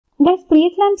Guys,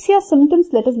 preeclampsia symptoms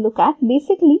let us look at.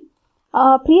 Basically,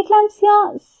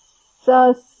 preeclampsia is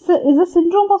a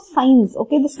syndrome of signs.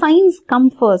 Okay, the signs come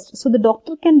first, so the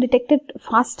doctor can detect it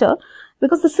faster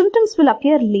because the symptoms will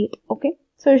appear late. Okay,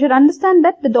 so you should understand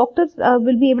that the doctor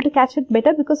will be able to catch it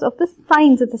better because of the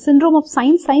signs. It's a syndrome of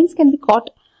signs. Signs can be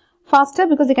caught faster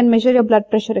because they can measure your blood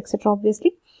pressure, etc.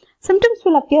 Obviously, symptoms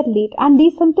will appear late, and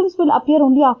these symptoms will appear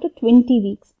only after 20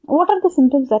 weeks. What are the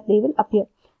symptoms that they will appear?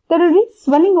 There will be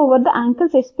swelling over the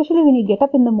ankles, especially when you get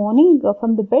up in the morning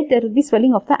from the bed. There will be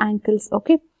swelling of the ankles.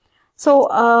 Okay. So,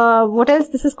 what else?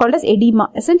 This is called as edema,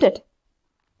 isn't it?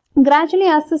 Gradually,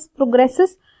 as this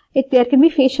progresses, there can be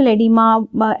facial edema,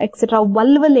 etc.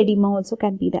 Vulval edema also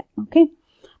can be there. Okay.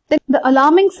 Then the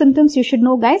alarming symptoms you should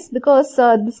know, guys, because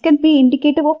this can be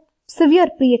indicative of severe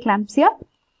preeclampsia.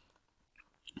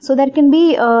 So, there can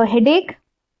be headache,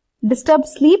 disturbed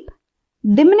sleep,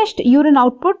 diminished urine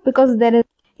output because there is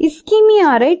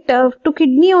ischemia, right? To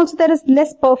kidney also there is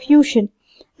less perfusion.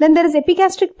 Then there is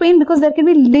epigastric pain because there can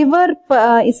be liver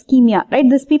ischemia, right?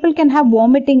 These people can have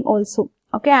vomiting also.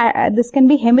 Okay, this can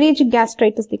be hemorrhagic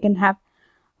gastritis they can have.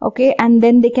 Okay, and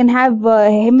then they can have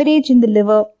hemorrhage in the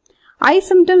liver. Eye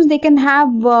symptoms, they can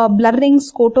have blurring,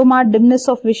 scotoma, dimness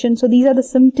of vision. So these are the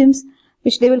symptoms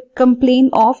which they will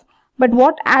complain of. But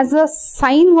what as a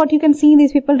sign, what you can see in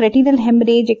these people, retinal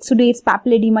hemorrhage, exudates,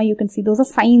 papilledema, you can see those are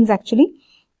signs actually.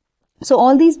 So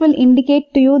all these will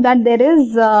indicate to you that there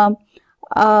is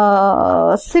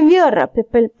severe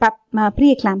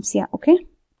preeclampsia, okay?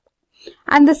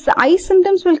 And this eye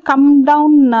symptoms will come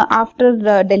down after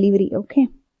delivery, okay?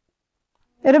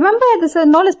 Remember, this is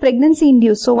all is pregnancy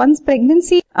induced. So once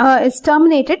pregnancy is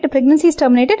terminated,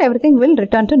 everything will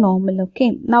return to normal,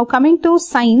 okay? Now coming to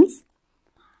signs.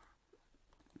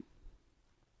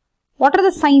 What are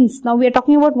the signs? Now we are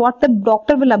talking about what the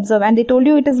doctor will observe, and they told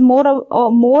you it is more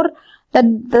that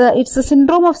it's a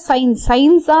syndrome of signs.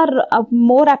 Signs are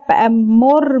more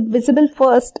visible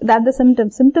first than the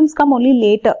symptoms. Symptoms come only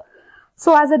later.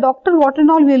 So as a doctor, what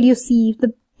and all will you see? If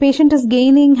the patient is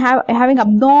gaining, having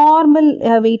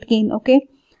abnormal weight gain, okay,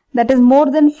 that is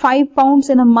more than 5 pounds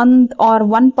in a month or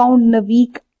 1 pound in a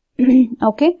week,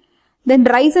 okay. Then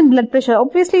rise in blood pressure.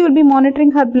 Obviously, you will be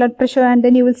monitoring her blood pressure, and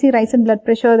then you will see rise in blood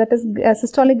pressure, that is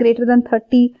systolic greater than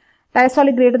 30,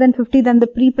 diastolic greater than 50 than the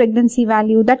pre-pregnancy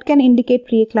value. That can indicate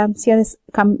preeclampsia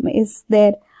is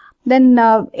there. Then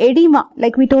edema,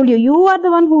 like we told you, you are the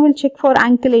one who will check for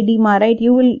ankle edema, right?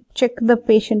 You will check the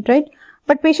patient, right?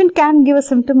 But patient can give a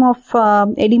symptom of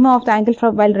edema of the ankle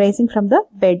while rising from the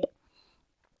bed.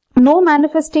 No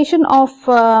manifestation of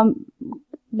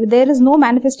there is no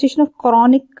manifestation of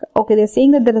chronic, okay, they're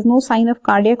saying that there is no sign of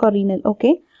cardiac or renal,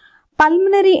 okay.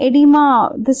 Pulmonary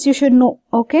edema, this you should know,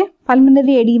 okay.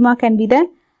 Pulmonary edema can be there,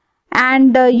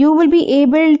 and you will be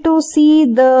able to see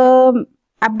the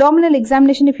abdominal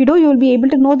examination. If you do, you will be able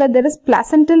to know that there is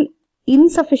placental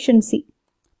insufficiency,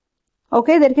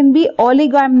 okay. There can be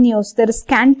oligoamnios, there is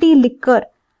scanty liquor,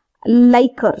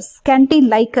 scanty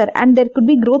liquor, and there could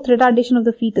be growth retardation of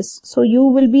the fetus. So you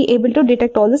will be able to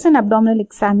detect all this in abdominal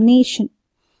examination.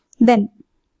 Then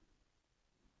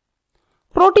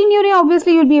proteinuria,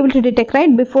 obviously you will be able to detect,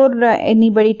 right, before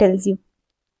anybody tells you.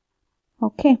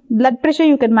 Okay, blood pressure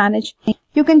you can manage.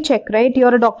 You can check, right?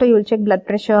 You're a doctor, you will check blood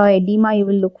pressure, edema you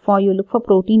will look for,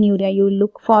 proteinuria, you will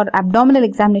look for abdominal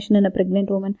examination in a pregnant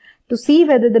woman to see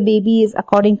whether the baby is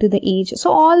according to the age.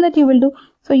 So all that you will do.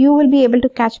 So you will be able to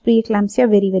catch preeclampsia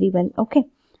very, very well. Okay.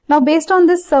 Now based on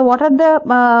this, what are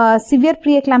the severe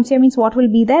preeclampsia means? What will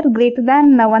be there? Greater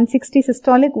than 160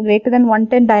 systolic, greater than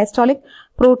 110 diastolic,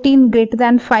 protein greater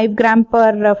than 5 gram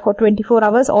per for 24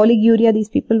 hours, oliguria these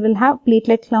people will have,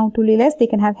 platelet count will be less, they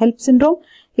can have HELLP syndrome.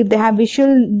 If they have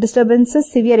visual disturbances,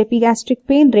 severe epigastric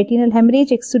pain, retinal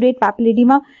hemorrhage, exudate,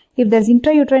 papilledema, if there is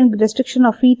intrauterine restriction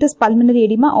of fetus, pulmonary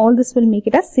edema, all this will make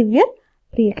it as severe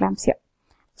preeclampsia.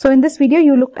 So in this video,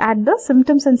 you looked at the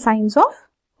symptoms and signs of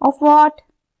what?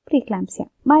 Preeclampsia.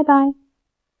 Bye bye.